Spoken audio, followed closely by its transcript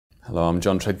Hello, I'm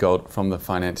John Treadgold from the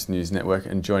Finance News Network,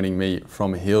 and joining me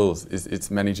from Hills is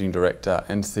its Managing Director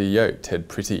and CEO, Ted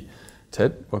Pretty.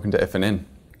 Ted, welcome to FNN.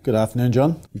 Good afternoon,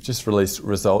 John. You've just released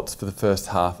results for the first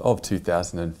half of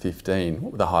 2015.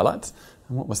 What were the highlights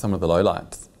and what were some of the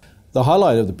lowlights? The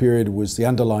highlight of the period was the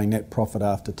underlying net profit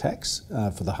after tax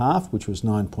for the half, which was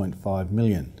 9.5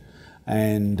 million.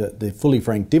 And the fully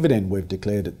franked dividend we've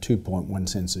declared at 2.1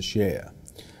 cents a share.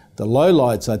 The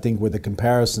lowlights, I think, were the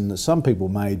comparison that some people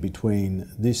made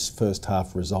between this first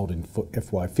half result in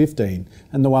FY15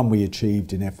 and the one we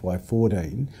achieved in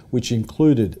FY14, which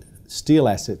included steel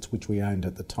assets which we owned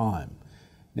at the time.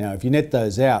 Now, if you net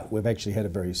those out, we've actually had a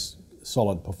very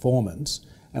solid performance,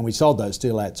 and we sold those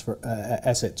steel assets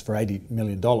for $80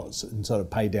 million and sort of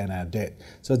paid down our debt.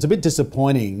 So it's a bit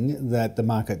disappointing that the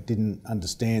market didn't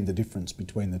understand the difference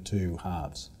between the two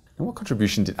halves. And what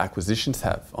contribution did acquisitions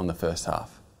have on the first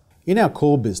half? In our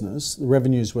core business, the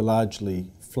revenues were largely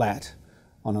flat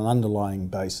on an underlying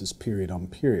basis, period on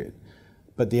period.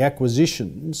 But the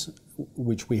acquisitions,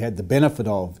 which we had the benefit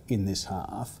of in this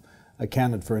half,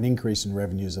 accounted for an increase in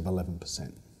revenues of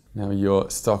 11%. Now, your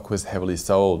stock was heavily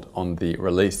sold on the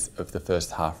release of the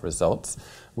first half results.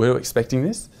 Were you expecting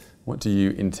this? What do you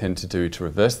intend to do to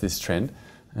reverse this trend?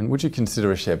 And would you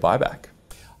consider a share buyback?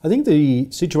 I think the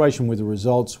situation with the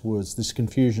results was this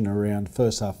confusion around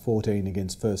first half 14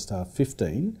 against first half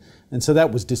 15, and so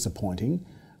that was disappointing.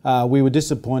 We were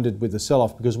disappointed with the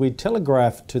sell-off because we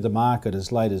telegraphed to the market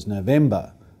as late as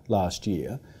November last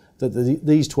year that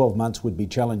these 12 months would be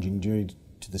challenging due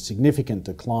to the significant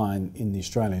decline in the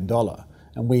Australian dollar,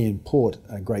 and we import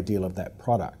a great deal of that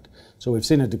product. So we've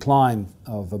seen a decline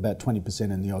of about 20%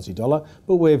 in the Aussie dollar,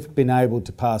 but we've been able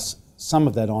to pass some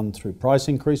of that on through price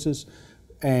increases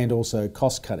and also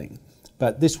cost cutting.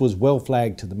 But this was well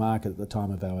flagged to the market at the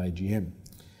time of our AGM.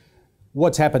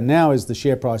 What's happened now is the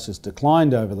share price has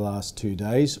declined over the last 2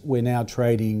 days. We're now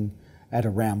trading at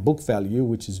around book value,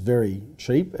 which is very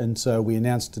cheap, and so we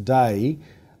announced today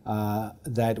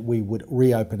that we would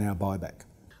reopen our buyback.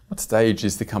 What stage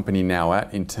is the company now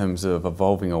at in terms of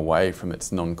evolving away from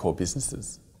its non-core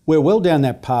businesses? We're well down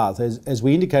that path. As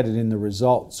we indicated in the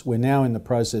results, we're now in the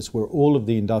process where all of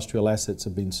the industrial assets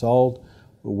have been sold.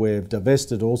 We've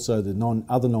divested also the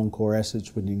other non-core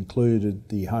assets, which included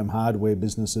the home hardware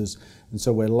businesses. And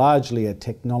so we're largely a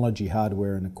technology,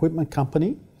 hardware and equipment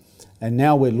company. And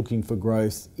now we're looking for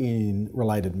growth in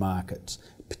related markets,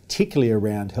 particularly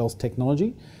around health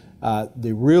technology.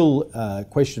 The real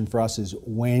question for us is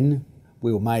when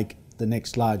we will make the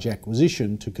next large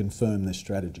acquisition to confirm this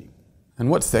strategy. And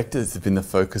what sectors have been the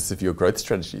focus of your growth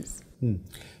strategies?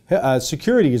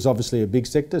 Security is obviously a big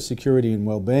sector, security and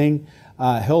well-being.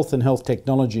 Health and health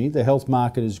technology. The health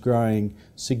market is growing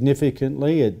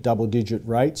significantly at double-digit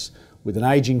rates with an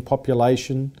ageing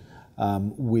population,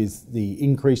 with the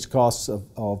increased costs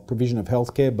of provision of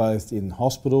healthcare, both in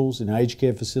hospitals, in aged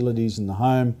care facilities, in the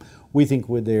home. We think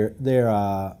there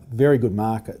are very good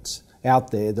markets out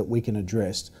there that we can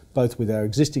address, both with our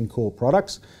existing core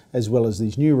products as well as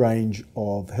these new range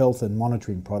of health and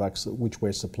monitoring products which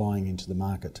we're supplying into the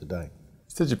market today.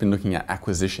 You said you've been looking at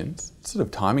acquisitions. What sort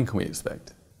of timing can we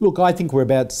expect? Look, I think we're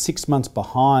about 6 months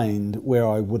behind where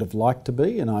I would have liked to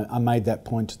be, and I made that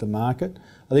point to the market.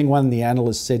 I think one of the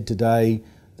analysts said today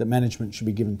that management should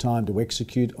be given time to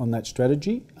execute on that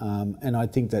strategy, and I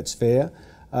think that's fair.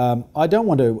 I don't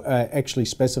want to actually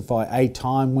specify a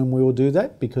time when we will do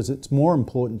that, because it's more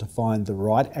important to find the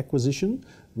right acquisition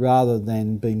rather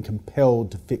than being compelled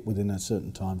to fit within a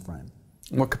certain time frame.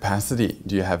 What capacity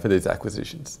do you have for these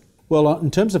acquisitions? Well,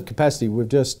 in terms of capacity, we've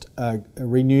just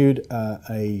renewed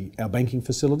our banking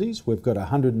facilities. We've got a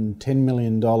 $110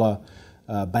 million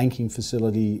banking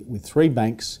facility with 3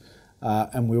 banks,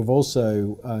 and we've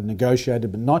also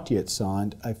negotiated but not yet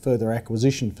signed a further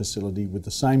acquisition facility with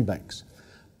the same banks.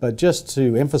 But just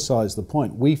to emphasise the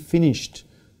point, we finished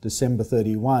December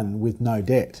 31 with no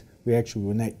debt. We actually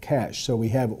were net cash. So we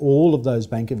have all of those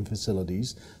banking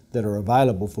facilities that are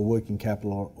available for working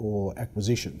capital or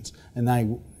acquisitions,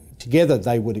 and together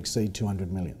they would exceed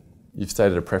 200 million. You've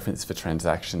stated a preference for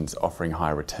transactions offering high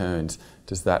returns.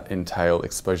 Does that entail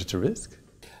exposure to risk?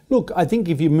 Look, I think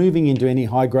if you're moving into any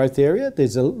high growth area,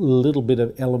 there's a little bit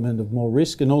of element of more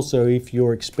risk, and also if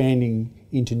you're expanding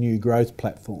into new growth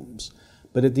platforms.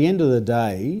 But at the end of the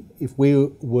day, if we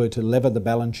were to lever the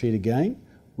balance sheet again,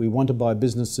 we want to buy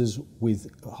businesses with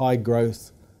high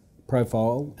growth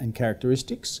profile and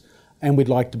characteristics, and we'd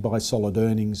like to buy solid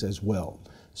earnings as well.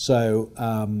 So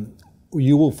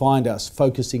you will find us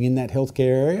focusing in that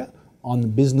healthcare area on the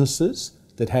businesses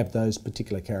that have those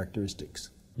particular characteristics.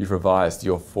 You've revised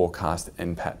your forecast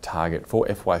NPAT target for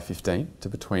FY15 to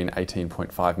between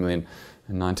 $18.5 million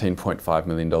and $19.5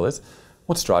 million.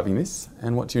 What's driving this,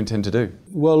 and what do you intend to do?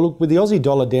 Well, look, with the Aussie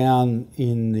dollar down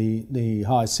in the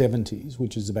high 70s,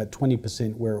 which is about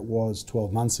 20% where it was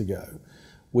 12 months ago,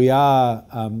 we are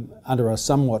under a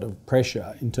somewhat of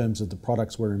pressure in terms of the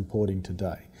products we're importing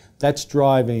today. That's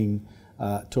driving,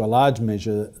 to a large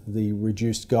measure, the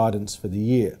reduced guidance for the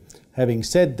year. Having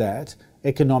said that,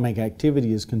 economic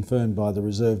activity, as confirmed by the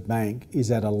Reserve Bank,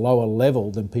 is at a lower level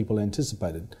than people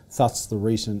anticipated, thus the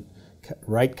recent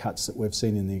rate cuts that we've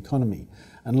seen in the economy.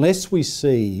 Unless we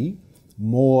see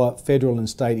more federal and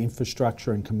state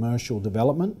infrastructure and commercial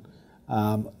development,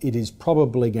 it is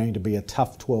probably going to be a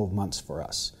tough 12 months for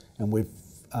us. And we've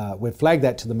flagged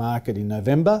that to the market in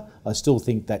November. I still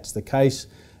think that's the case,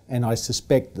 and I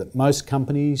suspect that most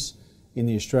companies in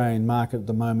the Australian market at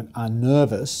the moment are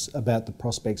nervous about the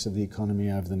prospects of the economy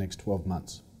over the next 12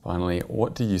 months. Finally,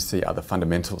 what do you see are the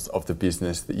fundamentals of the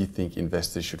business that you think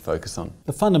investors should focus on?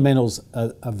 The fundamentals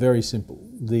are very simple.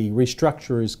 The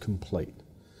restructure is complete.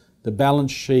 The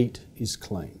balance sheet is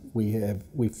clean.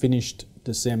 We finished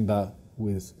December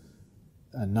with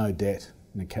no debt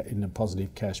in a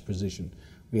positive cash position.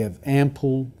 We have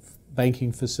ample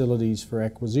banking facilities for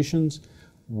acquisitions.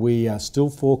 We are still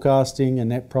forecasting a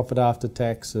net profit after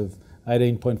tax of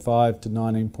 18.5 to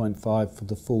 19.5 for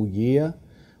the full year.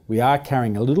 We are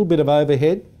carrying a little bit of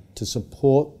overhead to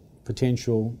support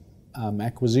potential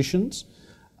acquisitions.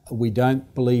 We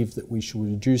don't believe that we should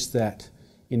reduce that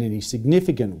in any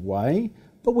significant way,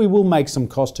 but we will make some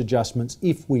cost adjustments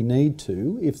if we need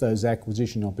to, if those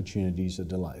acquisition opportunities are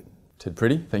delayed. Ted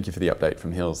Pretty, thank you for the update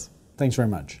from Hills. Thanks very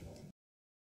much.